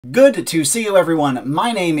Good to see you, everyone.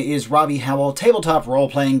 My name is Robbie Howell, tabletop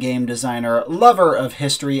role-playing game designer, lover of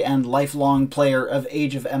history, and lifelong player of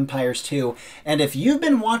Age of Empires 2. And if you've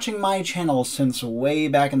been watching my channel since way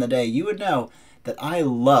back in the day, you would know that I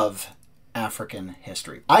love African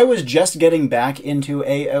history. I was just getting back into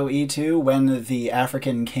AoE2 when the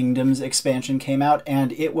African Kingdoms expansion came out,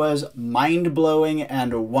 and it was mind-blowing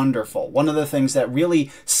and wonderful. One of the things that really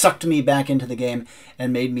sucked me back into the game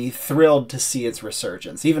and made me thrilled to see its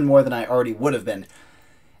resurgence, even more than I already would have been.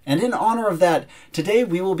 And in honor of that, today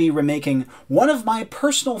we will be remaking one of my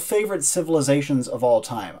personal favorite civilizations of all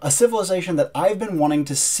time. A civilization that I've been wanting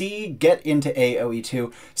to see get into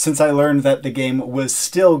AoE2 since I learned that the game was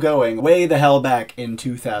still going way the hell back in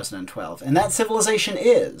 2012. And that civilization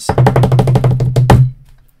is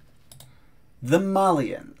the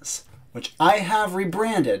Malians, which I have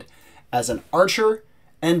rebranded as an archer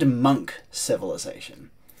and monk civilization.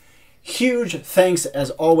 Huge thanks, as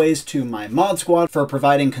always, to my mod squad for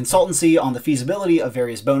providing consultancy on the feasibility of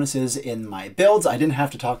various bonuses in my builds. I didn't have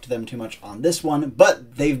to talk to them too much on this one,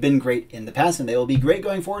 but they've been great in the past, and they will be great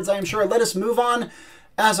going forwards, I am sure. Let us move on,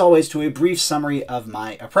 as always, to a brief summary of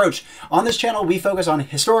my approach. On this channel, we focus on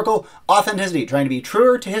historical authenticity, trying to be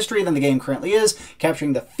truer to history than the game currently is,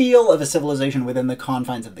 capturing the feel of a civilization within the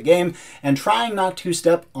confines of the game, and trying not to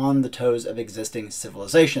step on the toes of existing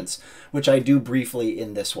civilizations, which I do briefly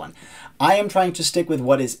in this one. I am trying to stick with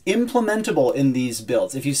what is implementable in these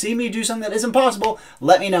builds. If you see me do something that isn't possible,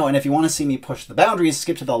 let me know, and if you want to see me push the boundaries,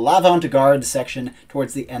 skip to the LAVAnte-Garde section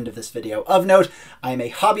towards the end of this video. Of note, I am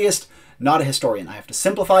a hobbyist, not a historian. I have to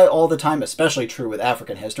simplify all the time, especially true with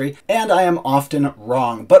African history, and I am often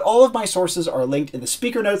wrong. But all of my sources are linked in the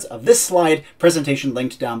speaker notes of this slide, presentation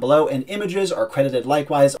linked down below, and images are credited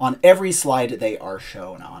likewise on every slide they are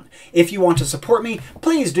shown on. If you want to support me,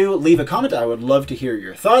 please do leave a comment. I would love to hear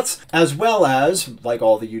your thoughts, as well as, like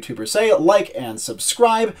all the YouTubers say, like and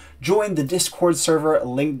subscribe, join the Discord server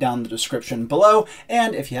linked down in the description below,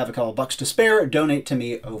 and if you have a couple bucks to spare, donate to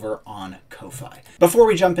me over on Ko-Fi. Before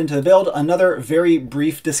we jump into the build, another very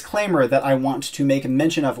brief disclaimer that I want to make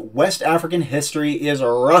mention of. West African history is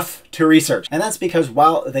rough to research, and that's because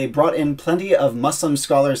while they brought in plenty of Muslim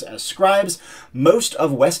scholars as scribes, most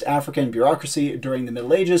of West African bureaucracy during the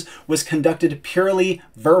Middle Ages was conducted purely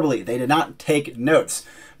verbally. They did not take notes.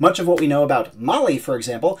 Much of what we know about Mali, for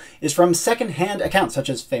example, is from second-hand accounts, such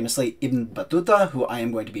as famously Ibn Battuta, who I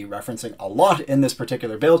am going to be referencing a lot in this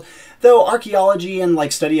particular build, though archaeology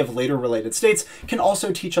and study of later related states can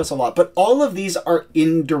also teach us a lot, but all of these are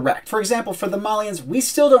indirect. For example, for the Malians, we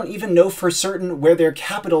still don't even know for certain where their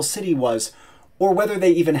capital city was, or whether they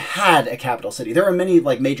even had a capital city. There are many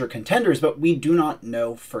major contenders, but we do not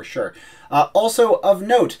know for sure. Also of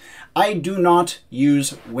note, I do not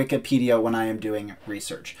use Wikipedia when I am doing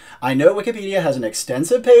research. I know Wikipedia has an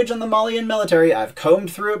extensive page on the Malian military. I've combed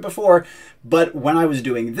through it before, but when I was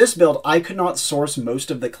doing this build, I could not source most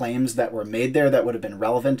of the claims that were made there that would have been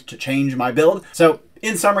relevant to change my build. So,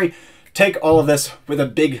 in summary, take all of this with a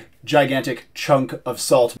big, gigantic chunk of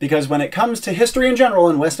salt, because when it comes to history in general,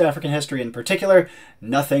 and West African history in particular,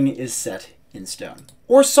 nothing is set in stone.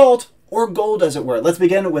 Or salt, or gold, as it were. Let's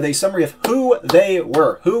begin with a summary of who they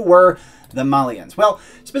were. Who were the Malians? Well,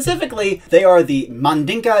 specifically, they are the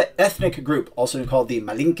Mandinka ethnic group, also called the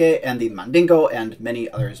Malinke and the Mandingo, and many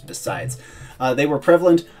others besides. They were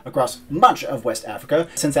prevalent across much of West Africa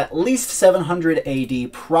since at least 700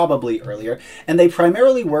 AD, probably earlier, and they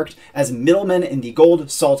primarily worked as middlemen in the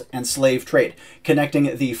gold, salt, and slave trade,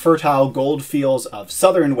 connecting the fertile gold fields of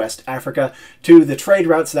southern West Africa to the trade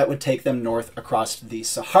routes that would take them north across the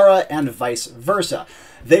Sahara and vice versa.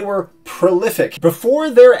 They were prolific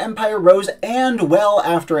before their empire rose and well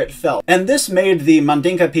after it fell. And this made the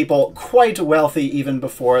Mandinka people quite wealthy even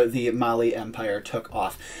before the Mali Empire took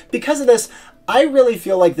off. Because of this, I really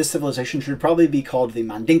feel like this civilization should probably be called the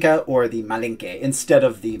Mandinka or the Malinke instead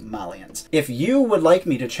of the Malians. If you would like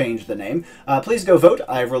me to change the name, please go vote.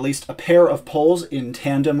 I've released a pair of polls in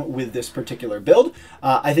tandem with this particular build.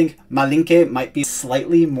 I think Malinke might be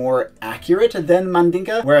slightly more accurate than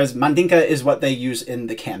Mandinka, whereas Mandinka is what they use in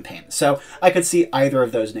the campaign. So I could see either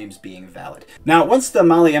of those names being valid. Now, once the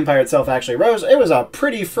Mali Empire itself actually rose, it was a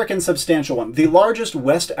pretty frickin' substantial one. The largest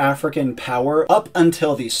West African power up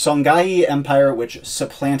until the Songhai Empire empire which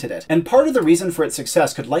supplanted it. And part of the reason for its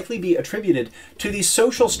success could likely be attributed to the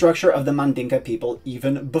social structure of the Mandinka people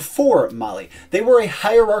even before Mali. They were a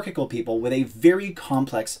hierarchical people with a very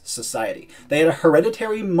complex society. They had a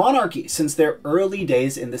hereditary monarchy since their early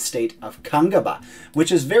days in the state of Kangaba,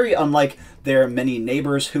 which is very unlike their many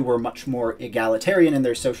neighbors who were much more egalitarian in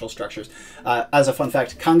their social structures. As a fun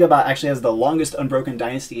fact, Kangaba actually has the longest unbroken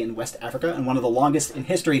dynasty in West Africa and one of the longest in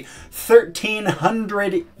history,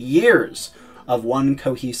 1,300 years of one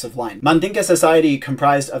cohesive line. Mandinka society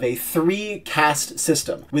comprised of a 3-caste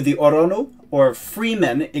system, with the Orono, or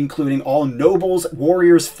freemen, including all nobles,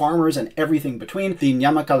 warriors, farmers, and everything between, the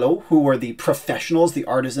Nyamakalo, who were the professionals, the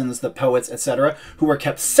artisans, the poets, etc., who were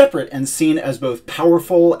kept separate and seen as both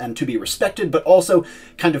powerful and to be respected, but also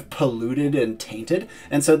kind of polluted and tainted,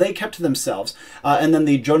 and so they kept to themselves, and then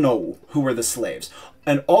the Jonou, who were the slaves.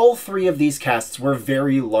 And all 3 of these castes were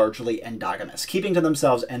very largely endogamous, keeping to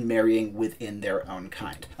themselves and marrying within their own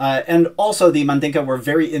kind. And also the Mandinka were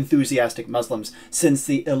very enthusiastic Muslims since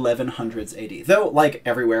the 1100s AD, though, like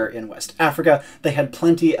everywhere in West Africa, they had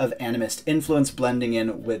plenty of animist influence blending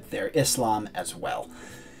in with their Islam as well.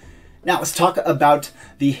 Now let's talk about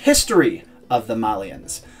the history of the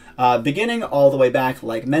Malians. Beginning all the way back,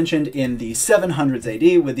 like mentioned, in the 700s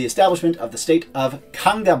AD with the establishment of the state of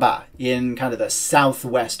Kangaba in kind of the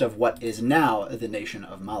southwest of what is now the nation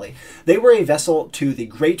of Mali. They were a vassal to the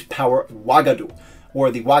great power Ouagadougou,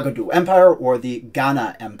 or the Ouagadougou Empire, or the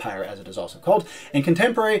Ghana Empire as it is also called, and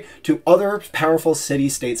contemporary to other powerful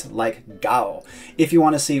city-states like Gao. If you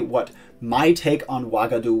want to see what my take on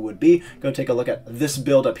Ouagadougou would be, go take a look at this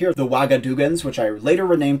build up here, the Ouagadougans, which I later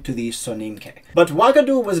renamed to the Soninke. But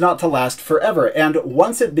Ouagadougou was not to last forever, and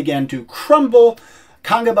once it began to crumble,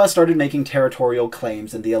 Kangaba started making territorial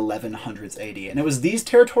claims in the 1100s AD, and it was these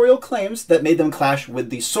territorial claims that made them clash with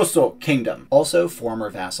the Soso kingdom, also former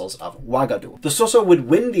vassals of Ouagadougou. The Soso would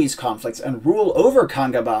win these conflicts and rule over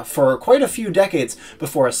Kangaba for quite a few decades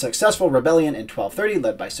before a successful rebellion in 1230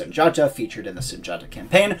 led by Sunjata, featured in the Sunjata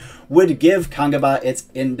campaign, would give Kangaba its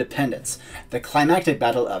independence. The climactic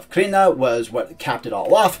battle of Krina was what capped it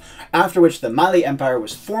all off, after which the Mali Empire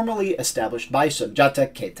was formally established by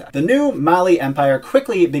Sunjata Keita. The new Mali Empire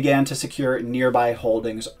quickly began to secure nearby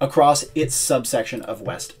holdings across its subsection of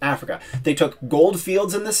West Africa. They took gold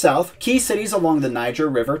fields in the south, key cities along the Niger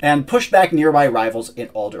River, and pushed back nearby rivals in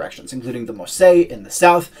all directions, including the Mosei in the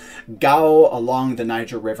south, Gao along the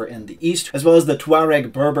Niger River in the east, as well as the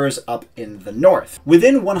Tuareg Berbers up in the north.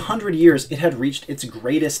 Within 100 years, it had reached its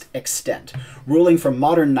greatest extent, ruling from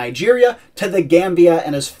modern Nigeria to the Gambia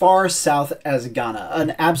and as far south as Ghana,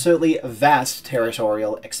 an absolutely vast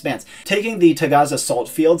territorial expanse. Taking the Tagaza salt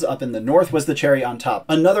fields up in the north was the cherry on top,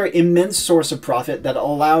 another immense source of profit that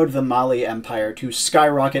allowed the Mali Empire to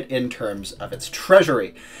skyrocket in terms of its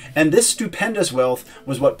treasury. And this stupendous wealth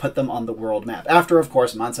was what put them on the world map, after, of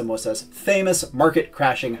course, Mansa Musa's famous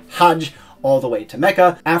market-crashing Hajj all the way to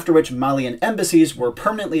Mecca, after which Malian embassies were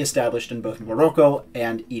permanently established in both Morocco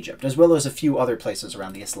and Egypt, as well as a few other places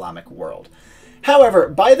around the Islamic world. However,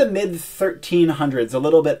 by the mid-1300s, a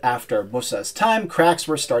little bit after Musa's time, cracks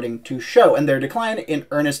were starting to show, and their decline in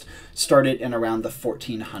earnest started in around the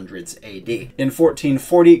 1400s AD. In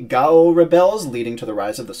 1440, Gao rebels, leading to the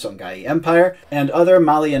rise of the Songhai Empire, and other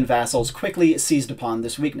Malian vassals quickly seized upon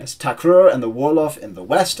this weakness. Takrur and the Wolof in the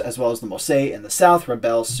west, as well as the Mosei in the south,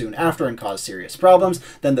 rebel soon after and cause serious problems.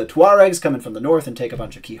 Then the Tuaregs come in from the north and take a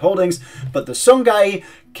bunch of key holdings, but the Songhai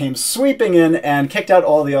came sweeping in and kicked out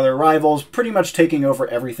all the other rivals, pretty much taking over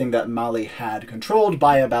everything that Mali had controlled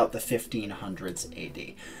by about the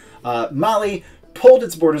 1500s AD. Mali pulled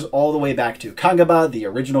its borders all the way back to Kangaba, the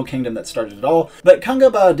original kingdom that started it all, but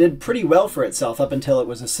Kangaba did pretty well for itself up until it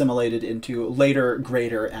was assimilated into later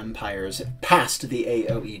greater empires past the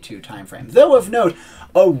AoE2 timeframe. Though of note,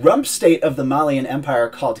 a rump state of the Malian Empire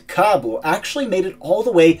called Kabu actually made it all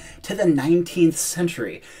the way to the 19th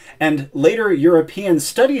century. And later European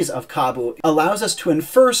studies of Kabu allows us to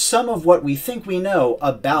infer some of what we think we know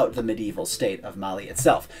about the medieval state of Mali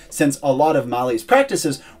itself, since a lot of Mali's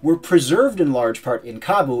practices were preserved in large part in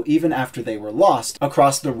Kabu even after they were lost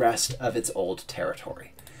across the rest of its old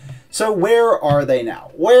territory. So where are they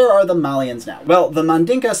now? Where are the Malians now? Well, the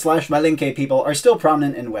Mandinka/Malinke people are still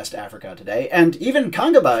prominent in West Africa today, and even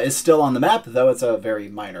Kangaba is still on the map, though it's a very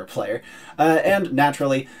minor player. And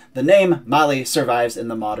naturally, the name Mali survives in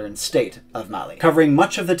the modern state of Mali, covering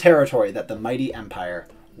much of the territory that the mighty empire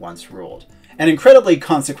once ruled. An incredibly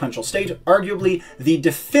consequential state, arguably the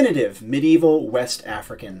definitive medieval West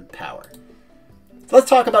African power. Let's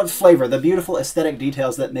talk about flavor, the beautiful aesthetic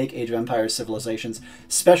details that make Age of Empires civilizations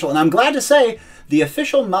special. And I'm glad to say the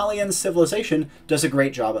official Malian civilization does a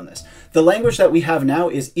great job on this. The language that we have now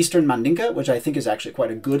is Eastern Mandinka, which I think is actually quite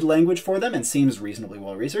a good language for them and seems reasonably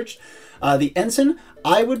well researched. The ensign,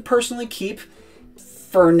 I would personally keep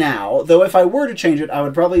for now, though if I were to change it, I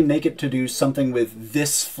would probably make it to do something with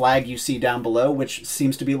this flag you see down below, which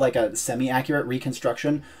seems to be like a semi-accurate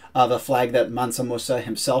reconstruction of a flag that Mansa Musa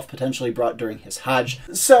himself potentially brought during his Hajj.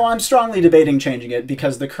 So I'm strongly debating changing it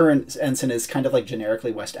because the current ensign is kind of like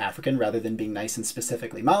generically West African rather than being nice and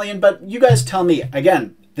specifically Malian, but you guys tell me.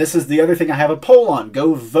 Again, this is the other thing I have a poll on.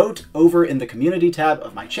 Go vote over in the community tab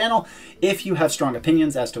of my channel if you have strong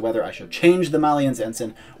opinions as to whether I should change the Malian's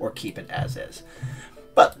ensign or keep it as is.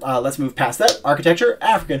 But let's move past that. Architecture,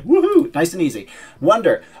 African, woohoo, nice and easy.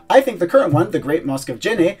 Wonder, I think the current one, the Great Mosque of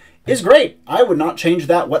Djenné, is great. I would not change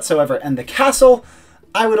that whatsoever. And the castle,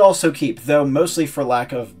 I would also keep, though mostly for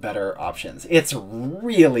lack of better options. It's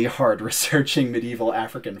really hard researching medieval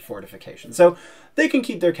African fortifications, so they can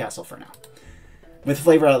keep their castle for now. With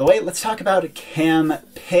flavor out of the way, let's talk about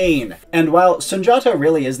campaign. And while Sunjata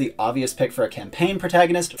really is the obvious pick for a campaign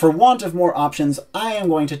protagonist, for want of more options, I am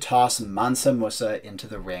going to toss Mansa Musa into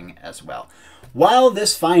the ring as well. While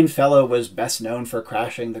this fine fellow was best known for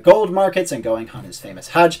crashing the gold markets and going on his famous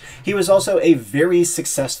Hajj, he was also a very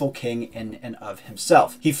successful king in and of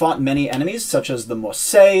himself. He fought many enemies, such as the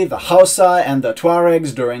Mossei, the Hausa, and the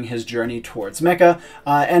Tuaregs during his journey towards Mecca,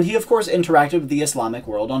 and he of course interacted with the Islamic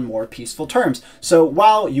world on more peaceful terms. So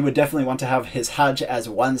while you would definitely want to have his Hajj as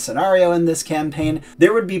one scenario in this campaign,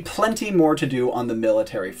 there would be plenty more to do on the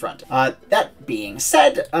military front. That being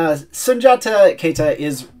said, Sunjata Keita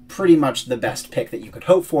is pretty much the best pick that you could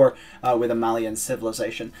hope for with a Malian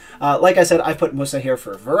civilization. Like I said, I've put Musa here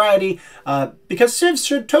for variety, because civs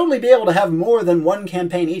should totally be able to have more than one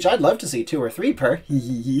campaign each. I'd love to see 2 or 3 per.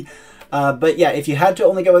 But yeah, if you had to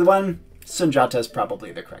only go with one, Sunjata is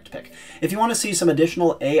probably the correct pick. If you want to see some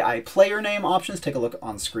additional AI player name options, take a look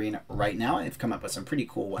on screen right now. I've come up with some pretty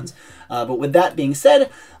cool ones. But with that being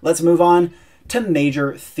said, let's move on to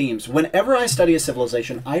major themes. Whenever I study a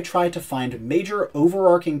civilization, I try to find major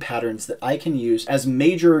overarching patterns that I can use as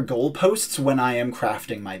major goalposts when I am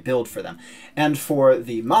crafting my build for them. And for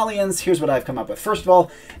the Malians, here's what I've come up with. First of all,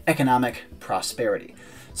 economic prosperity.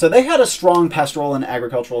 So they had a strong pastoral and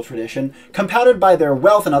agricultural tradition. Compounded by their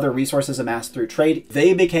wealth and other resources amassed through trade,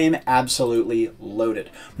 they became absolutely loaded.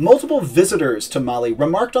 Multiple visitors to Mali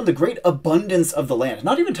remarked on the great abundance of the land.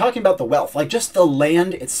 Not even talking about the wealth, like just the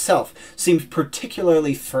land itself seemed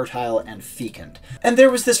particularly fertile and fecund. And there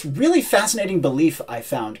was this really fascinating belief I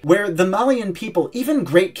found, where the Malian people, even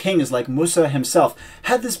great kings like Musa himself,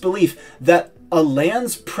 had this belief that a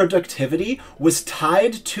land's productivity was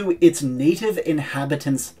tied to its native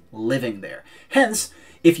inhabitants living there. Hence,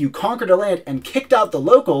 if you conquered a land and kicked out the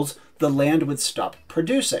locals, the land would stop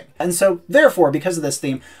producing. And so, therefore, because of this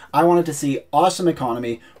theme, I wanted to see awesome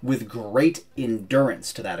economy with great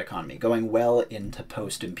endurance to that economy, going well into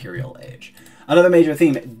post-imperial age. Another major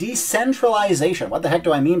theme, decentralization. What the heck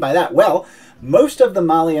do I mean by that? Well, most of the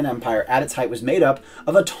Malian Empire at its height was made up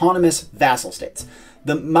of autonomous vassal states.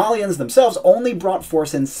 The Malians themselves only brought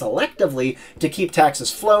force in selectively to keep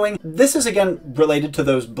taxes flowing. This is again related to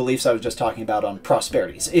those beliefs I was just talking about on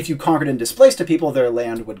prosperities. If you conquered and displaced a people, their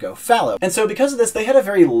land would go fallow. And so because of this, they had a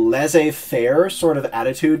very laissez-faire sort of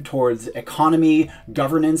attitude towards economy,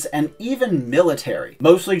 governance, and even military.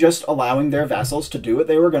 Mostly just allowing their vassals to do what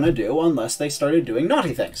they were going to do unless they started doing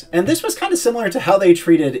naughty things. And this was kind of similar to how they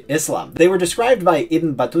treated Islam. They were described by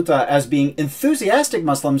Ibn Battuta as being enthusiastic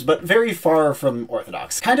Muslims, but very far from orthodox.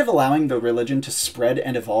 Kind of allowing the religion to spread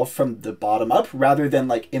and evolve from the bottom up rather than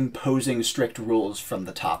like imposing strict rules from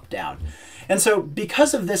the top down. And so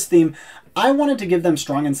because of this theme, I wanted to give them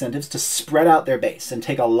strong incentives to spread out their base and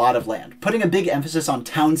take a lot of land, putting a big emphasis on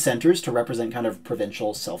town centers to represent kind of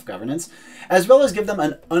provincial self-governance, as well as give them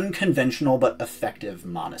an unconventional but effective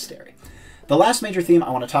monastery. The last major theme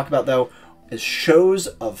I want to talk about, though, is shows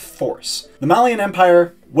of force. The Malian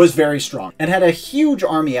Empire was very strong and had a huge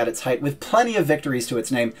army at its height with plenty of victories to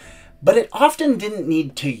its name, but it often didn't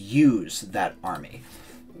need to use that army.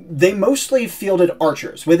 They mostly fielded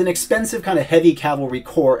archers with an expensive kind of heavy cavalry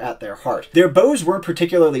corps at their heart. Their bows weren't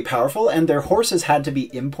particularly powerful and their horses had to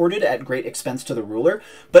be imported at great expense to the ruler,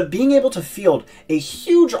 but being able to field a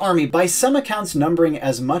huge army, by some accounts numbering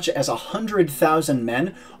as much as 100,000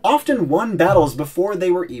 men, often won battles before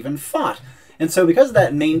they were even fought. And so because of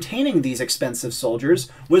that, maintaining these expensive soldiers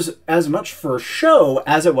was as much for show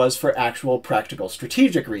as it was for actual practical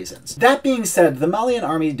strategic reasons. That being said, the Malian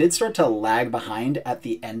army did start to lag behind at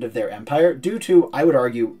the end of their empire due to, I would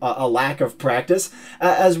argue, a lack of practice,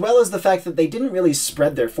 as well as the fact that they didn't really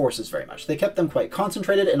spread their forces very much. They kept them quite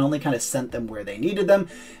concentrated and only kind of sent them where they needed them,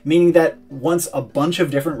 meaning that once a bunch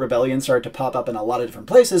of different rebellions started to pop up in a lot of different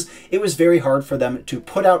places, it was very hard for them to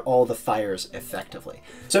put out all the fires effectively.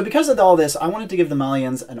 So because of all this, I wanted to give the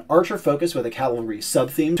Malians an archer focus with a cavalry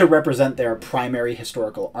sub-theme to represent their primary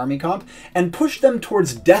historical army comp, and push them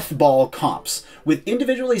towards death ball comps, with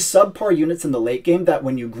individually subpar units in the late game that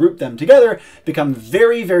when you group them together become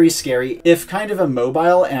very, very scary, if kind of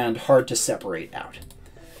immobile and hard to separate out.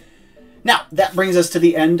 Now, that brings us to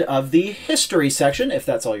the end of the history section. If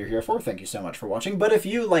that's all you're here for, thank you so much for watching. But if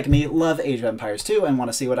you, like me, love Age of Empires 2 and want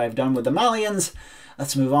to see what I've done with the Malians,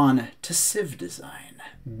 let's move on to civ design.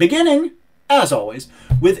 Beginning, as always,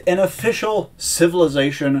 with an official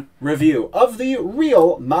civilization review of the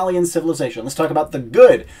real Malian civilization. Let's talk about the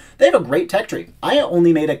good. They have a great tech tree. I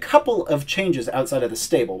only made a couple of changes outside of the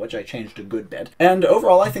stable, which I changed a good bit. And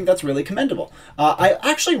overall, I think that's really commendable. I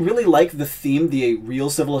actually really like the theme the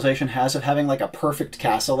real civilization has of having like a perfect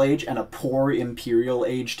castle age and a poor imperial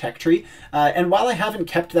age tech tree. And while I haven't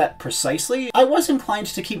kept that precisely, I was inclined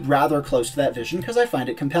to keep rather close to that vision because I find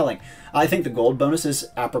it compelling. I think the gold bonus is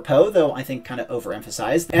apropos, though I think kind of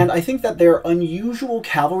overemphasized. And I think that their unusual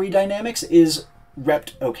cavalry dynamics is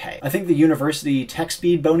repped okay. I think the university tech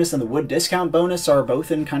speed bonus and the wood discount bonus are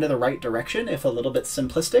both in kind of the right direction, if a little bit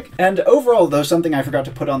simplistic. And overall, though, something I forgot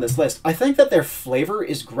to put on this list, I think that their flavor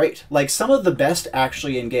is great. Like, some of the best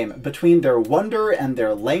actually in game, between their wonder and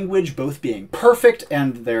their language both being perfect,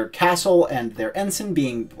 and their castle and their ensign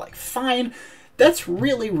being, like, fine. That's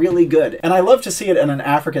really, really good. And I love to see it in an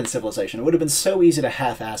African civilization. It would have been so easy to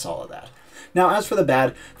half-ass all of that. Now, as for the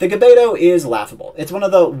bad, the Gabeto is laughable. It's one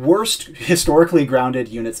of the worst historically grounded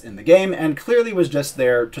units in the game, and clearly was just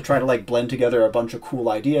there to try to, like, blend together a bunch of cool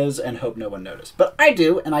ideas and hope no one noticed. But I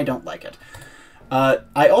do, and I don't like it.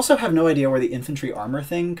 I also have no idea where the infantry armor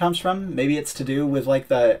thing comes from. Maybe it's to do with, like,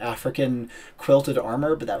 the African quilted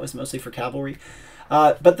armor, but that was mostly for cavalry.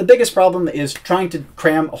 But the biggest problem is trying to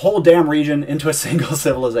cram a whole damn region into a single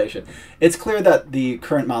civilization. It's clear that the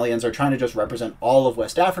current Malians are trying to just represent all of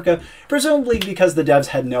West Africa, presumably because the devs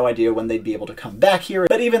had no idea when they'd be able to come back here,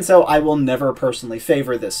 but even so, I will never personally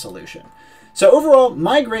favor this solution. So overall,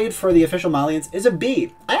 my grade for the official Malians is a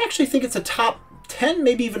B. I actually think it's a top 10,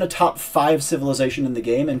 maybe even a top 5 civilization in the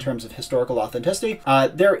game in terms of historical authenticity.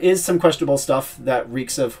 There is some questionable stuff that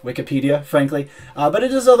reeks of Wikipedia, frankly, but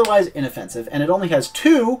it is otherwise inoffensive, and it only has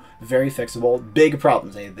 2 very fixable big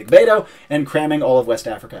problems, the Gabeto and cramming all of West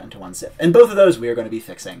Africa into one civ. And both of those we are going to be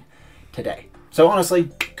fixing today. So honestly,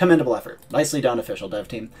 commendable effort. Nicely done, official dev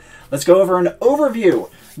team. Let's go over an overview.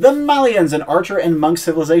 The Malians, an archer and monk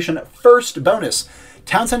civilization. First bonus.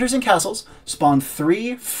 Town centers and castles spawn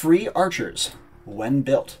 3 free archers when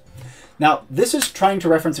built. Now, this is trying to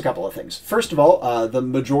reference a couple of things. First of all, the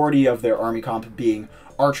majority of their army comp being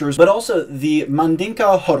archers, but also the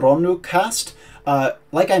Mandinka Horonu caste,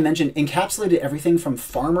 like I mentioned, encapsulated everything from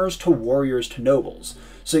farmers to warriors to nobles.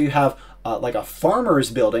 So you have like a farmer's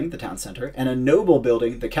building, the town center, and a noble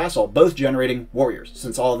building, the castle, both generating warriors,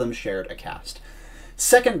 since all of them shared a caste.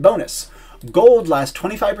 Second bonus, gold lasts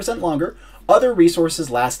 25% longer, other resources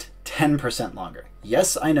last 10% longer.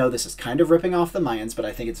 Yes, I know this is kind of ripping off the Mayans, but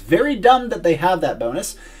I think it's very dumb that they have that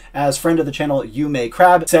bonus. As friend of the channel, You May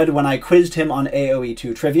Crab, said when I quizzed him on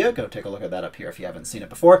AoE2 trivia, go take a look at that up here if you haven't seen it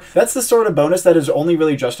before, that's the sort of bonus that is only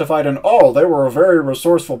really justified in, oh, they were very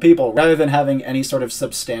resourceful people, rather than having any sort of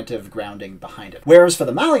substantive grounding behind it. Whereas for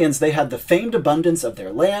the Malians, they had the famed abundance of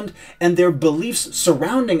their land, and their beliefs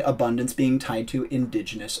surrounding abundance being tied to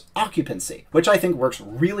indigenous occupancy, which I think works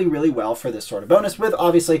really, really well for this sort of bonus, with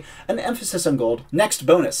obviously an emphasis on gold. Next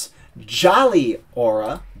bonus, Jali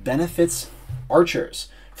aura benefits archers.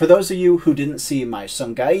 For those of you who didn't see my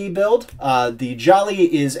Songhai build, the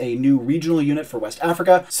Jali is a new regional unit for West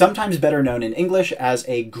Africa, sometimes better known in English as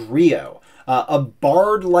a griot. A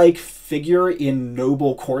bard-like figure in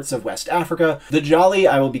noble courts of West Africa. The Jali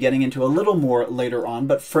I will be getting into a little more later on,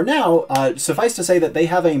 but for now, suffice to say that they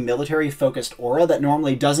have a military-focused aura that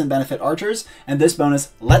normally doesn't benefit archers, and this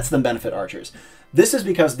bonus lets them benefit archers. This is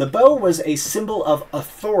because the bow was a symbol of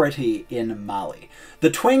authority in Mali. The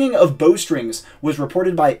twanging of bowstrings was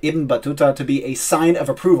reported by Ibn Battuta to be a sign of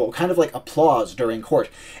approval, kind of like applause during court.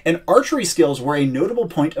 And archery skills were a notable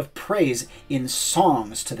point of praise in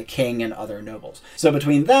songs to the king and other nobles. So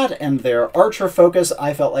between that and their archer focus,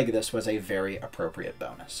 I felt like this was a very appropriate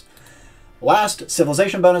bonus. Last,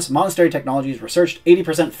 civilization bonus, monastery technologies researched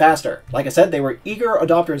 80% faster. Like I said, they were eager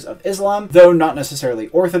adopters of Islam, though not necessarily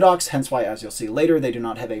orthodox, hence why, as you'll see later, they do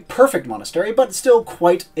not have a perfect monastery, but still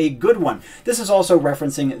quite a good one. This is also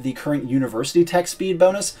referencing the current university tech speed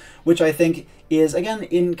bonus, which I think is, again,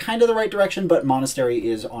 in kind of the right direction, but monastery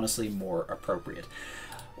is honestly more appropriate.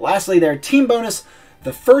 Lastly, their team bonus,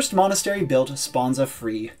 the first monastery built spawns a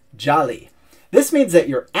free Jali. This means that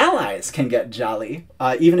your allies can get Jali,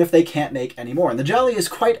 even if they can't make any more. And the Jali is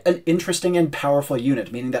quite an interesting and powerful unit,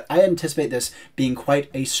 meaning that I anticipate this being quite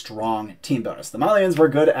a strong team bonus. The Malians were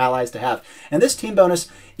good allies to have. And this team bonus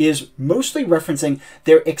is mostly referencing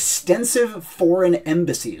their extensive foreign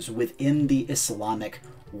embassies within the Islamic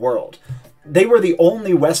world. They were the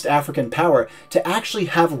only West African power to actually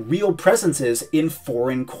have real presences in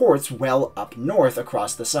foreign courts well up north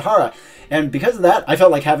across the Sahara. And because of that, I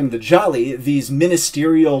felt like having the Jali, these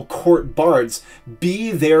ministerial court bards,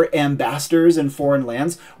 be their ambassadors in foreign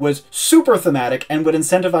lands was super thematic and would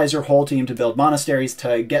incentivize your whole team to build monasteries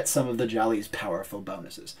to get some of the Jali's powerful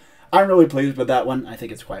bonuses. I'm really pleased with that one. I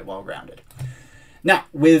think it's quite well grounded. Now,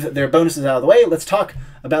 with their bonuses out of the way, let's talk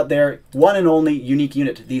about their one and only unique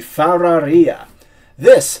unit, the Fararia.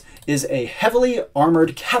 This is a heavily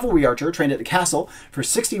armored cavalry archer trained at the castle for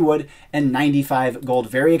 60 wood and 95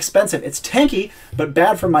 gold. Very expensive. It's tanky, but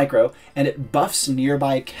bad for micro, and it buffs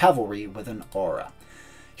nearby cavalry with an aura.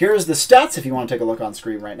 Here's the stats if you want to take a look on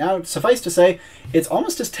screen right now. Suffice to say, it's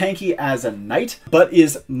almost as tanky as a knight, but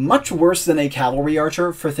is much worse than a cavalry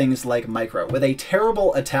archer for things like micro, with a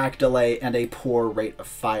terrible attack delay and a poor rate of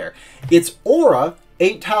fire. Its aura,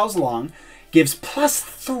 8 tiles long, gives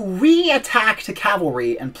 +3 attack to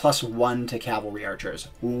cavalry and +1 to cavalry archers.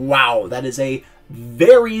 Wow, that is a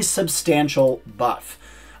very substantial buff.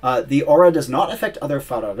 The aura does not affect other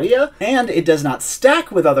Fararia, and it does not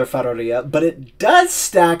stack with other Fararia, but it does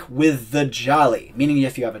stack with the Jali, meaning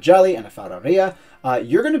if you have a Jali and a Fararia,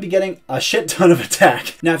 you're going to be getting a shit ton of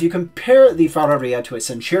attack. Now, if you compare the Fararia to a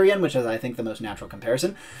Centurion, which is, I think, the most natural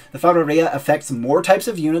comparison, the Fararia affects more types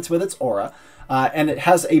of units with its aura, and it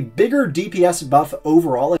has a bigger DPS buff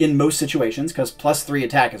overall in most situations, because +3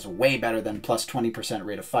 attack is way better than +20%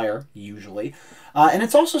 rate of fire, usually. And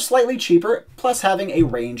it's also slightly cheaper, plus having a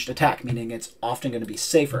ranged attack, meaning it's often going to be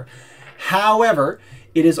safer. However,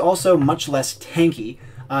 it is also much less tanky.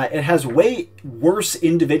 It has way worse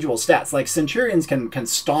individual stats. Like, Centurions can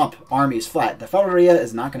stomp armies flat. The Fararia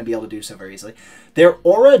is not going to be able to do so very easily. Their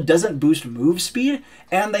aura doesn't boost move speed,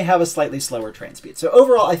 and they have a slightly slower train speed. So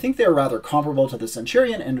overall, I think they're rather comparable to the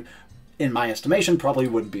Centurion, and in my estimation, probably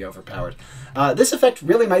wouldn't be overpowered. This effect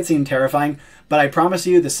really might seem terrifying, but I promise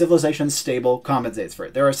you the Civilization stable compensates for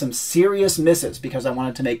it. There are some serious misses because I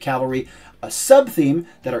wanted to make cavalry a sub-theme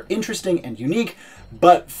that are interesting and unique,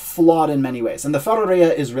 but flawed in many ways. And the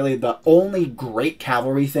Fararia is really the only great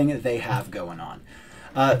cavalry thing they have going on.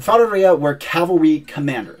 Fararia were cavalry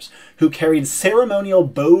commanders who carried ceremonial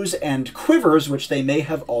bows and quivers, which they may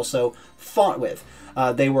have also fought with.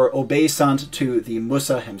 They were obeisant to the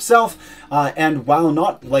Musa himself, and while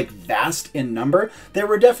not like vast in number, there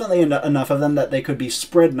were definitely enough of them that they could be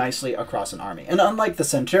spread nicely across an army. And unlike the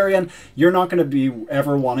Centurion, you're not going to be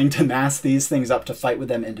ever wanting to mass these things up to fight with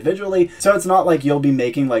them individually, so it's not like you'll be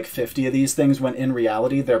making like 50 of these things when in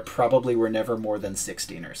reality there probably were never more than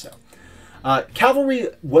 16 or so. Cavalry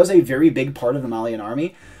was a very big part of the Malian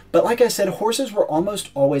army, but like I said, horses were almost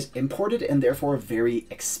always imported and therefore very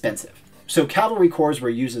expensive. So cavalry corps were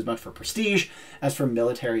used as much for prestige as for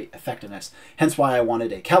military effectiveness. Hence why I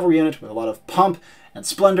wanted a cavalry unit with a lot of pomp and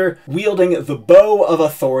splendor, wielding the bow of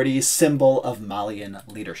authority, symbol of Malian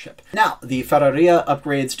leadership. Now, the Fararia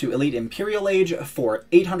upgrades to Elite Imperial Age for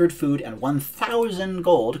 800 food and 1,000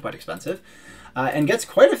 gold, quite expensive, and gets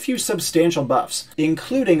quite a few substantial buffs,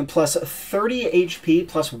 including +30 HP,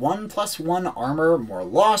 +1/+1 armor, more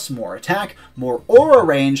loss, more attack, more aura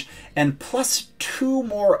range, and +2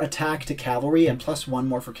 more attack to cavalry, and +1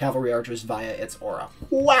 more for cavalry archers via its aura.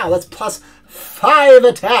 Wow, that's +5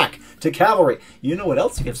 attack to cavalry. You know what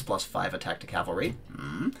else gives +5 attack to cavalry?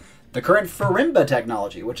 The current Farimba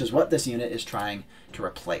technology, which is what this unit is trying to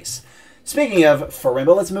replace. Speaking of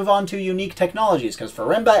Farimba, let's move on to unique technologies, because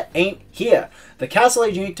Farimba ain't here. The Castle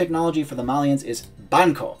Age unique technology for the Malians is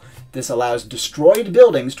Banco. This allows destroyed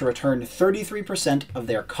buildings to return 33% of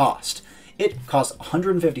their cost. It costs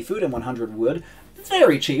 150 food and 100 wood,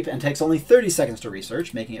 very cheap, and takes only 30 seconds to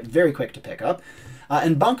research, making it very quick to pick up.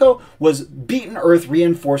 And Banco was beaten earth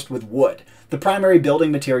reinforced with wood, the primary building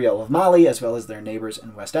material of Mali, as well as their neighbors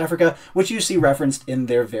in West Africa, which you see referenced in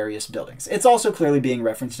their various buildings. It's also clearly being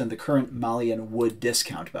referenced in the current Malian wood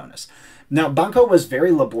discount bonus. Now, Banco was very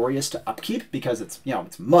laborious to upkeep because it's, you know,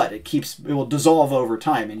 it's mud. It will dissolve over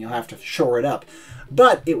time and you'll have to shore it up.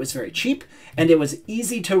 But it was very cheap and it was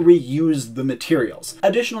easy to reuse the materials.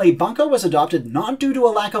 Additionally, Banco was adopted not due to a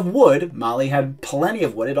lack of wood. Mali had plenty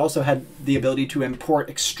of wood. It also had the ability to import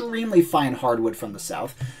extremely fine hardwood from the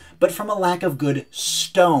south, but from a lack of good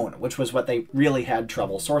stone, which was what they really had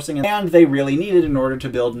trouble sourcing, and they really needed in order to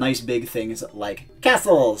build nice big things like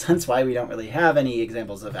castles, hence why we don't really have any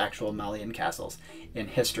examples of actual Malian castles in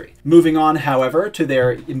history. Moving on, however, to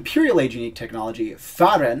their Imperial Age unique technology,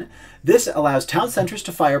 Faren. This allows town centers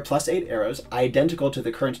to fire +8 arrows, identical to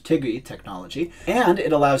the current Tigui technology, and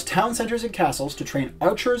it allows town centers and castles to train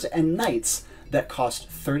archers and knights that cost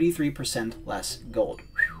 33% less gold.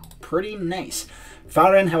 Whew, pretty nice.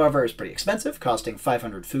 Faren, however, is pretty expensive, costing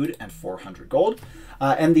 500 food and 400 gold.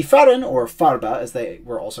 And the Faren, or Farba, as they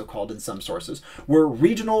were also called in some sources, were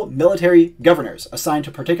regional military governors assigned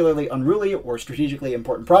to particularly unruly or strategically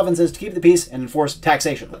important provinces to keep the peace and enforce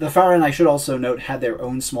taxation. The Faren, I should also note, had their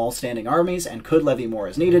own small standing armies and could levy more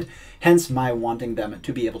as needed, hence my wanting them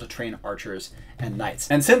to be able to train archers and knights.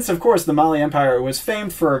 And since, of course, the Mali Empire was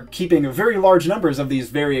famed for keeping very large numbers of these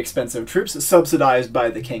very expensive troops subsidized by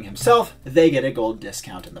the king himself, they get a gold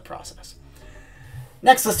discount in the process.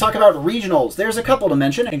 Next, let's talk about regionals. There's a couple to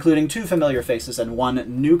mention, including 2 familiar faces and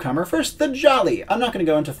 1 newcomer. First, the Jali. I'm not going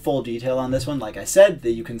to go into full detail on this one. Like I said,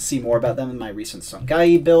 you can see more about them in my recent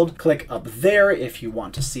Songhai build. Click up there if you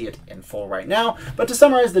want to see it in full right now. But to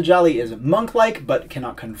summarize, the Jali is monk-like, but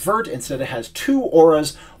cannot convert. Instead, it has 2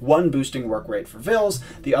 auras, one boosting work rate for Vils,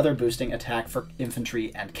 the other boosting attack for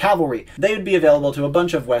infantry and cavalry. They would be available to a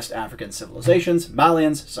bunch of West African civilizations,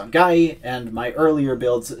 Malians, Songhai, and my earlier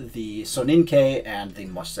builds, the Soninke and the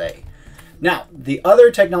Mosei. Now, the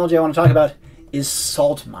other technology I want to talk about is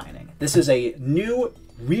salt mining. This is a new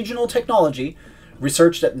regional technology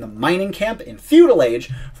researched at the mining camp in Feudal Age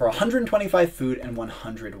for 125 food and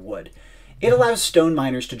 100 wood. It allows stone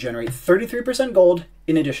miners to generate 33% gold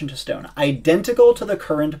in addition to stone, identical to the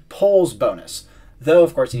current Poles bonus, though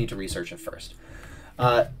of course you need to research it first.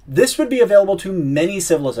 This would be available to many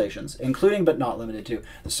civilizations, including but not limited to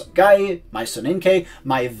the Songhai, my Soninke,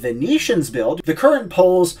 my Venetians build, the current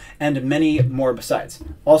Poles, and many more besides,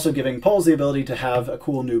 also giving Poles the ability to have a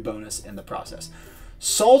cool new bonus in the process.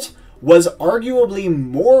 Salt was arguably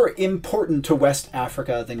more important to West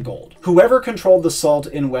Africa than gold. Whoever controlled the salt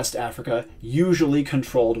in West Africa usually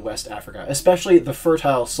controlled West Africa, especially the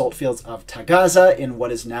fertile salt fields of Tagaza in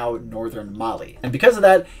what is now northern Mali. And because of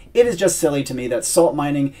that, it is just silly to me that salt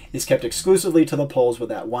mining is kept exclusively to the Poles with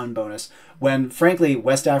that one bonus, when frankly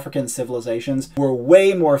West African civilizations were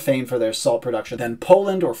way more famed for their salt production than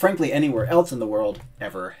Poland or frankly anywhere else in the world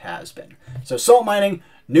ever has been. So salt mining,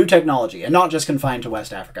 new technology, and not just confined to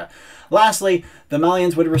West Africa. Lastly, the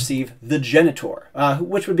Malians would receive the Genitor,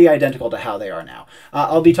 which would be identical to how they are now.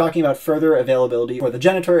 I'll be talking about further availability for the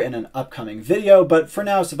Genitor in an upcoming video, but for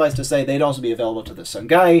now, suffice to say, they'd also be available to the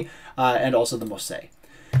Songhai and also the Mosei.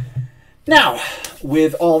 Now,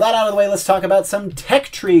 with all that out of the way, let's talk about some tech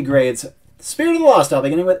tree grades. Spirit of the Lost,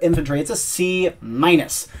 beginning with infantry, it's a C-.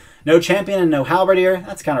 No champion and no halberdier,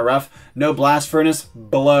 that's kind of rough. No blast furnace,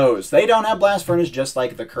 blows. They don't have blast furnace, just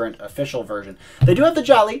like the current official version. They do have the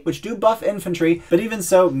Jali, which do buff infantry, but even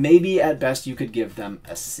so, maybe at best you could give them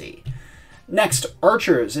a C. Next,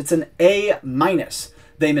 archers, it's an A-.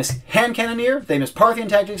 They miss hand cannoneer, they miss Parthian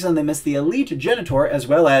tactics, and they miss the elite Genitor as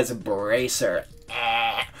well as bracer.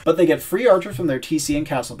 But they get free archers from their TC and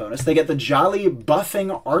castle bonus. They get the Jali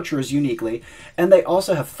buffing archers uniquely, and they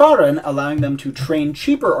also have Faren allowing them to train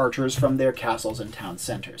cheaper archers from their castles and town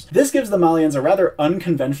centers. This gives the Malians a rather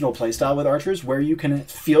unconventional playstyle with archers, where you can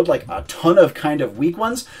field like a ton of kind of weak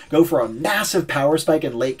ones, go for a massive power spike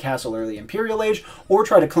in late castle, early Imperial Age, or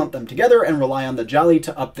try to clump them together and rely on the Jali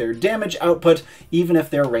to up their damage output, even if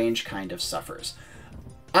their range kind of suffers.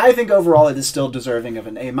 I think overall it is still deserving of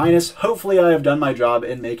an A-. Hopefully I have done my job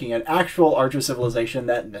in making an actual archer civilization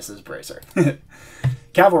that misses bracer.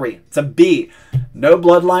 Cavalry, it's a B. No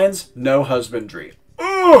bloodlines, no husbandry.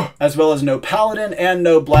 Ugh! As well as no paladin and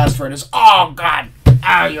no blast furnace. Oh god!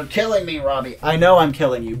 Ah, you're killing me, Robbie. I know I'm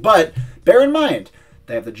killing you, but bear in mind,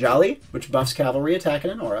 they have the Jali, which buffs cavalry attack in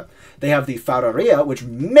an aura. They have the Fararia, which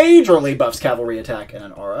majorly buffs cavalry attack in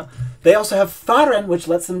an aura. They also have Faren, which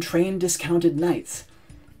lets them train discounted knights.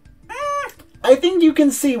 I think you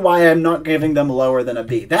can see why I'm not giving them lower than a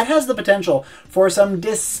B. That has the potential for some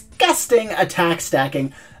disgusting attack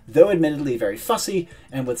stacking though admittedly very fussy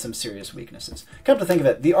and with some serious weaknesses. Come to think of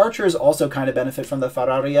it, the archers also kind of benefit from the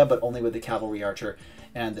Fararia, but only with the cavalry archer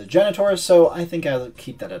and the Genitor, so I think I'll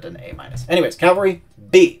keep that at an A-. Anyways, cavalry,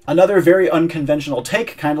 B. Another very unconventional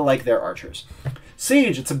take, kind of like their archers.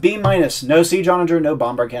 Siege, it's a B-. No siege onager, no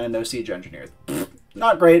bombard cannon, no siege engineer.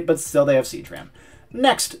 Not great, but still they have siege ram.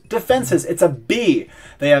 Next, defenses, it's a B.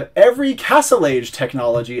 They have every Castle Age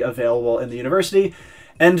technology available in the university,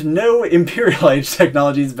 and no Imperial Age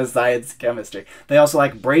technologies besides chemistry. They also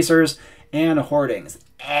like bracers and hoardings.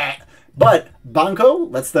 But Banco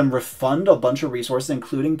lets them refund a bunch of resources,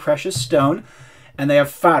 including precious stone. And they have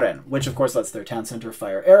Faren, which of course lets their town center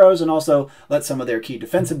fire arrows and also lets some of their key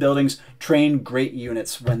defensive buildings train great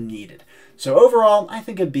units when needed. So overall, I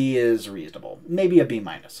think a B is reasonable. Maybe a B-.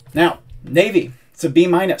 Now, Navy. It's a B-.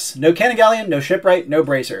 No cannon galleon, no shipwright, no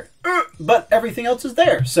bracer. But everything else is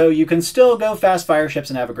there, so you can still go fast fire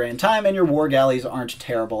ships and have a grand time, and your war galleys aren't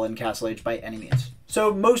terrible in Castle Age by any means.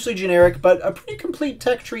 So mostly generic, but a pretty complete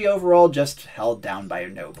tech tree overall, just held down by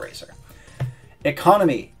no bracer.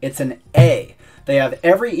 Economy. It's an A. They have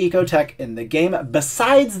every ecotech in the game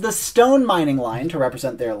besides the stone mining line to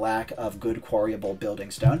represent their lack of good quarryable building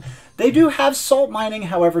stone. They do have salt mining,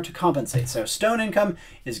 however, to compensate. So stone income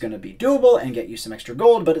is going to be doable and get you some extra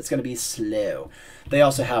gold, but it's going to be slow. They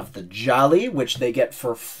also have the Jolly, which they get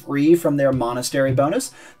for free from their monastery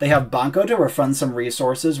bonus. They have Banco to refund some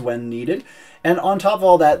resources when needed. And on top of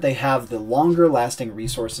all that, they have the longer lasting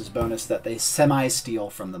resources bonus that they semi-steal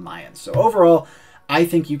from the Mayans. So overall, I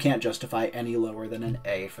think you can't justify any lower than an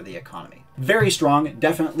A for the economy. Very strong,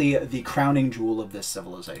 definitely the crowning jewel of this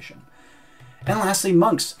civilization. And lastly,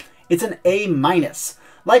 monks. It's an A-.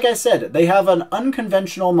 Like I said, they have an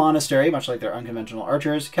unconventional monastery, much like their unconventional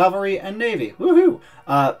archers, cavalry, and navy. Woohoo!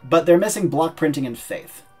 But they're missing block printing and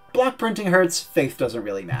faith. Block printing hurts, faith doesn't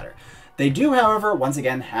really matter. They do, however, once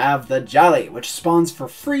again have the Jolly, which spawns for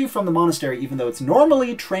free from the monastery, even though it's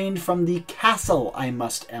normally trained from the castle, I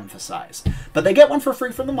must emphasize. But they get one for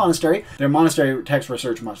free from the monastery. Their monastery text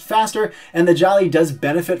research much faster, and the Jolly does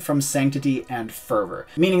benefit from sanctity and fervor,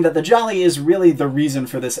 meaning that the Jolly is really the reason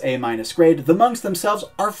for this A- grade. The monks themselves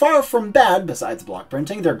are far from bad, besides block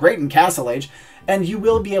printing. They're great in Castle Age, and you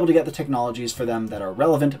will be able to get the technologies for them that are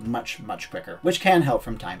relevant much, much quicker, which can help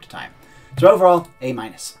from time to time. So overall, A-.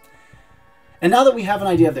 And now that we have an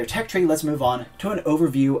idea of their tech tree, let's move on to an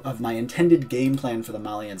overview of my intended game plan for the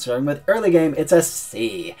Malians. Starting with early game, it's a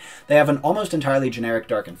C. They have an almost entirely generic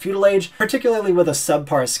Dark and Feudal Age, particularly with a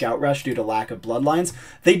subpar Scout Rush due to lack of bloodlines.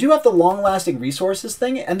 They do have the long-lasting resources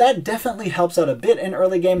thing, and that definitely helps out a bit in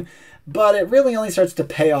early game, but it really only starts to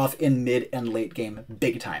pay off in mid and late game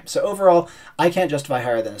big time. So overall, I can't justify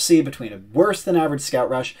higher than a C between a worse than average Scout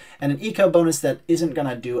Rush and an eco bonus that isn't going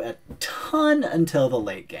to do a ton until the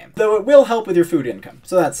late game. Though it will help with your food income,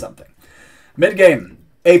 so that's something. Mid game,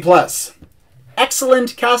 A+.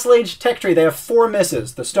 Excellent Castle Age tech tree. They have 4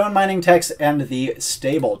 misses, the stone mining techs and the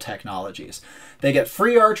stable technologies. They get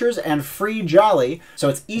free archers and free Jolly, so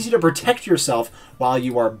it's easy to protect yourself while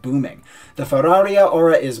you are booming. The Ferraria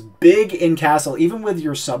aura is big in Castle. Even with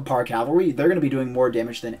your subpar cavalry, they're going to be doing more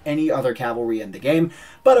damage than any other cavalry in the game.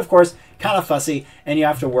 But of course, kind of fussy, and you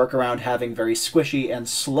have to work around having very squishy and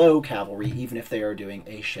slow cavalry, even if they are doing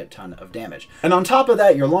a shit ton of damage. And on top of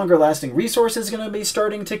that, your longer lasting resource is going to be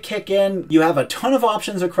starting to kick in. You have a ton of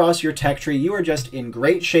options across your tech tree. You are just in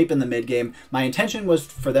great shape in the mid game. My intention was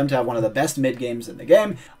for them to have one of the best mid games in the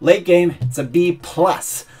game. Late game, it's a B+.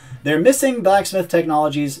 They're missing blacksmith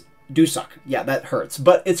technologies. Do suck. Yeah, that hurts.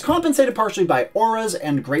 But it's compensated partially by auras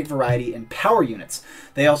and great variety in power units.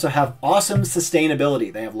 They also have awesome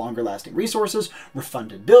sustainability. They have longer lasting resources,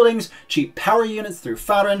 refunded buildings, cheap power units through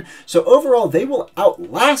Farin. So overall, they will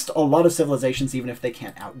outlast a lot of civilizations even if they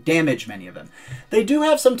can't outdamage many of them. They do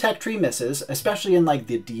have some tech tree misses, especially in like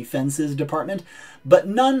the defenses department, but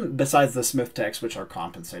none besides the smith techs, which are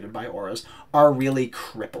compensated by auras, are really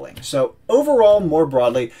crippling. So overall, more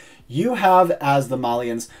broadly, you have, as the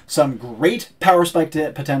Malians, some great power spike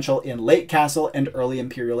potential in late Castle and early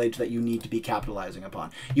Imperial Age that you need to be capitalizing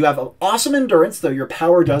upon. You have an awesome endurance, though your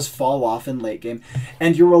power does fall off in late game,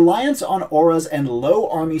 and your reliance on auras and low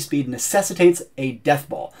army speed necessitates a death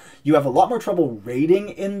ball. You have a lot more trouble raiding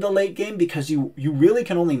in the late game because you really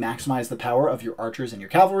can only maximize the power of your archers and your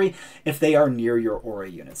cavalry if they are near your aura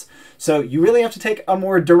units. So you really have to take a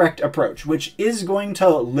more direct approach, which is going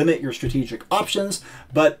to limit your strategic options,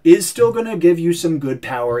 but is still going to give you some good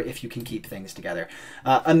power if you can keep things together.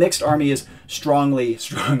 A mixed army is strongly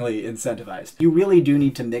incentivized. You really do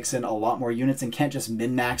need to mix in a lot more units and can't just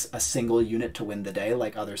min-max a single unit to win the day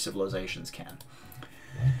like other civilizations can.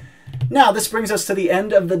 Now, this brings us to the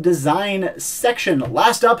end of the design section.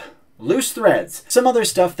 Last up, loose threads. Some other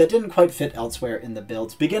stuff that didn't quite fit elsewhere in the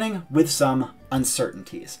builds, beginning with some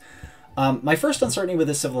uncertainties. My first uncertainty with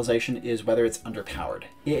this civilization is whether it's underpowered.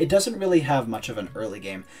 It doesn't really have much of an early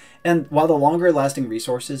game, and while the longer lasting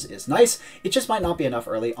resources is nice, it just might not be enough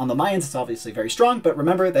early. On the Mayans, it's obviously very strong, but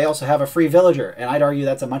remember, they also have a free villager, and I'd argue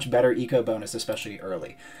that's a much better eco bonus, especially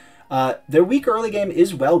early. Their weak early game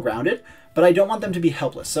is well grounded, but I don't want them to be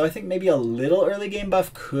helpless, so I think maybe a little early game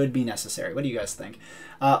buff could be necessary. What do you guys think?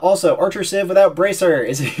 Also, Archer Civ without Bracer.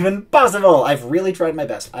 Is it even possible? I've really tried my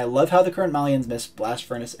best. I love how the current Malians miss Blast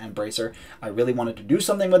Furnace and Bracer. I really wanted to do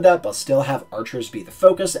something with that, but still have Archers be the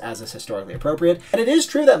focus, as is historically appropriate. And it is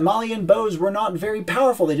true that Malian bows were not very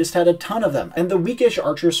powerful, they just had a ton of them. And the weakish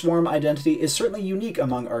Archer Swarm identity is certainly unique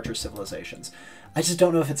among Archer civilizations. I just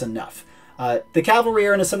don't know if it's enough. The cavalry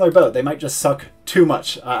are in a similar boat. They might just suck too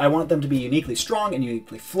much. I want them to be uniquely strong and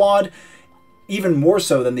uniquely flawed, even more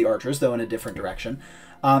so than the archers, though in a different direction.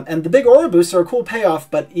 And the big aura boosts are a cool payoff,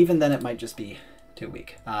 but even then it might just be too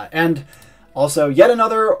weak. And also, yet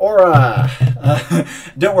another aura.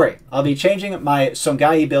 Don't worry, I'll be changing my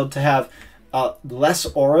Songhai build to have less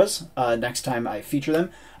auras next time I feature them.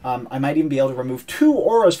 I might even be able to remove 2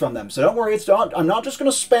 auras from them. So don't worry, I'm not just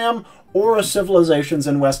going to spam aura civilizations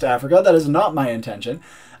in West Africa. That is not my intention.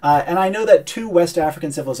 And I know that 2 West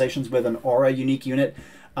African civilizations with an aura unique unit,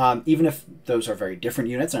 even if those are very different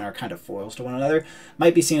units and are kind of foils to one another,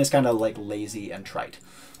 might be seen as kind of like lazy and trite.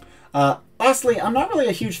 Lastly, I'm not really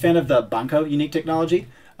a huge fan of the Banco unique technology.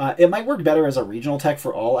 It might work better as a regional tech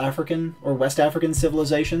for all African or West African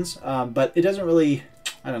civilizations, but it doesn't really,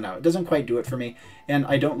 I don't know, it doesn't quite do it for me, and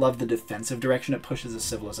I don't love the defensive direction it pushes a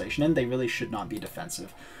civilization in. They really should not be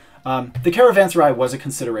defensive. The Caravanserai was a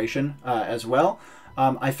consideration as well.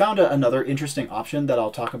 I found another interesting option that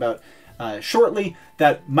I'll talk about shortly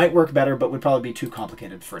that might work better, but would probably be too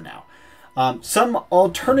complicated for now. Some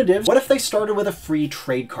alternatives. What if they started with a free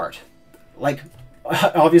trade cart? Like,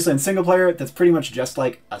 obviously in single player, that's pretty much just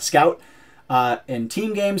like a scout. In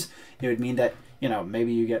team games, it would mean that, you know,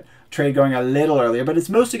 maybe you get trade going a little earlier, but it's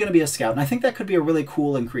mostly going to be a scout. And I think that could be a really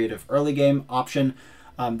cool and creative early game option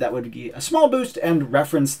that would be a small boost and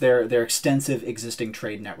reference their extensive existing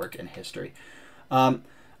trade network and history.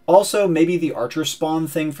 Also, maybe the archer spawn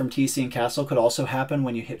thing from TC and Castle could also happen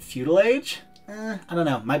when you hit feudal age. I don't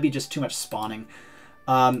know, might be just too much spawning.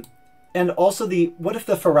 And also, what if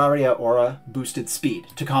the Ferraria aura boosted speed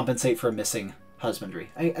to compensate for missing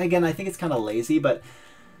husbandry? Again, I think it's kind of lazy, but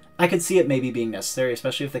I could see it maybe being necessary,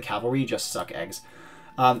 especially if the cavalry just suck eggs.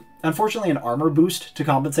 Unfortunately, an armor boost to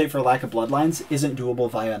compensate for lack of bloodlines isn't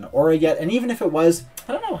doable via an aura yet, and even if it was,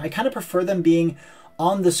 I don't know, I kind of prefer them being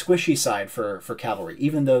on the squishy side for cavalry,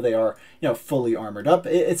 even though they are, you know, fully armored up.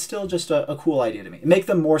 It's still just a cool idea to me. Make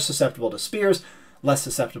them more susceptible to spears, less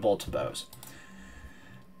susceptible to bows.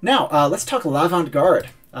 Now, let's talk LAVAnte-Garde.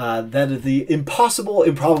 That is the impossible,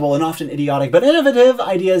 improbable, and often idiotic but innovative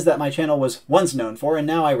ideas that my channel was once known for, and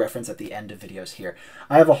now I reference at the end of videos here.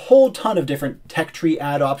 I have a whole ton of different tech tree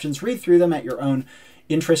ad options. Read through them at your own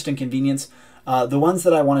interest and convenience. The ones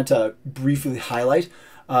that I wanted to briefly highlight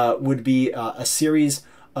would be a series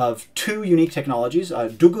of 2 unique technologies,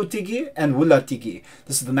 Dugutigi and Wulatigi.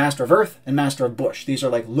 This is the Master of Earth and Master of Bush. These are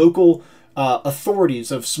like local authorities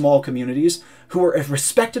of small communities who are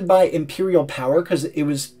respected by imperial power because it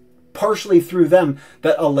was partially through them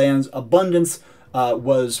that a land's abundance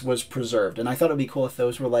was preserved. And I thought it would be cool if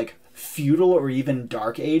those were like feudal or even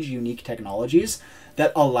dark age unique technologies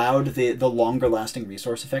that allowed the longer lasting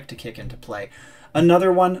resource effect to kick into play.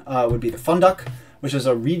 Another one would be the Funduk, which is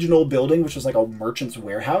a regional building, which is like a merchant's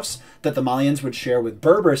warehouse that the Malians would share with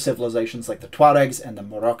Berber civilizations like the Tuaregs and the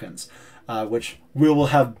Moroccans, which we will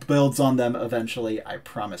have builds on them eventually, I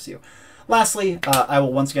promise you. Lastly, I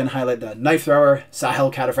will once again highlight the Knife Thrower,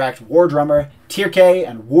 Sahel Cataphract, War Drummer, Tirke,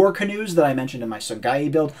 and War Canoes that I mentioned in my Songhai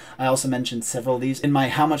build. I also mentioned several of these in my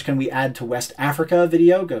How Much Can We Add to West Africa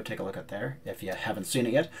video. Go take a look at there if you haven't seen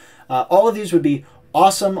it yet. All of these would be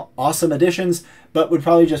awesome additions, but would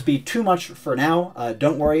probably just be too much for now.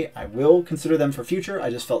 Don't worry, I will consider them for future. I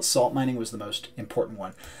just felt salt mining was the most important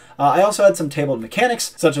one. I also had some tabled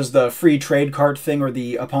mechanics, such as the free trade cart thing or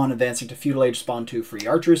the upon advancing to feudal age spawn 2 free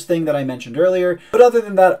archers thing that I mentioned earlier. But other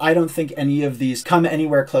than that, I don't think any of these come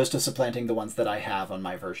anywhere close to supplanting the ones that I have on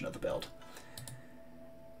my version of the build.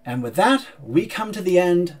 And with that, we come to the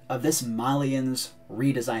end of this Malians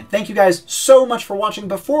redesign. Thank you guys so much for watching.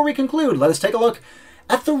 Before we conclude, let us take a look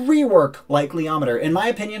at the Rework Likeliometer. In my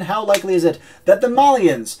opinion, how likely is it that the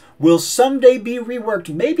Malians will someday be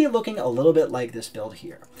reworked, maybe looking a little bit like this build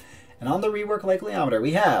here? And on the Rework Likeliometer,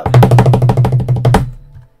 we have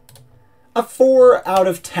A 4 out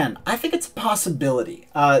of 10. I think it's a possibility,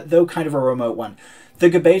 though kind of a remote one. The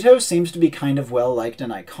Gabeto seems to be kind of well-liked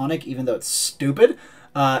and iconic, even though it's stupid.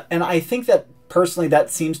 And I think that, personally, that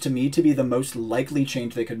seems to me to be the most likely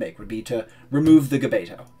change they could make, would be to remove the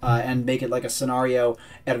Gabeto and make it like a scenario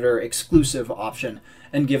editor exclusive option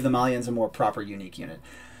and give the Malians a more proper, unique unit.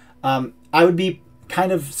 I would be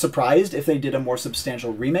kind of surprised if they did a more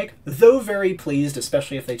substantial remake, though very pleased,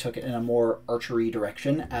 especially if they took it in a more archery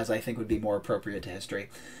direction, as I think would be more appropriate to history.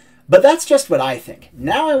 But that's just what I think.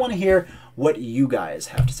 Now I want to hear what you guys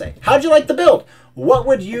have to say. How'd you like the build? What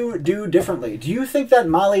would you do differently? Do you think that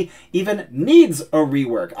Mali even needs a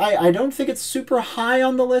rework? I don't think it's super high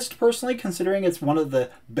on the list, personally, considering it's one of the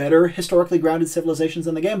better historically grounded civilizations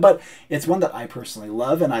in the game, but it's one that I personally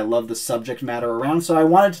love, and I love the subject matter around, so I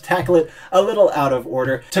wanted to tackle it a little out of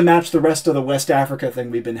order to match the rest of the West Africa thing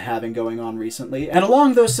we've been having going on recently. And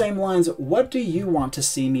along those same lines, what do you want to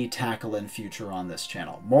see me tackle in future on this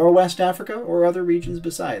channel? More West Africa or other regions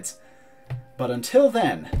besides? But until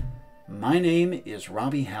then, my name is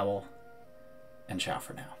Robbie Howell, and ciao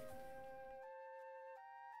for now.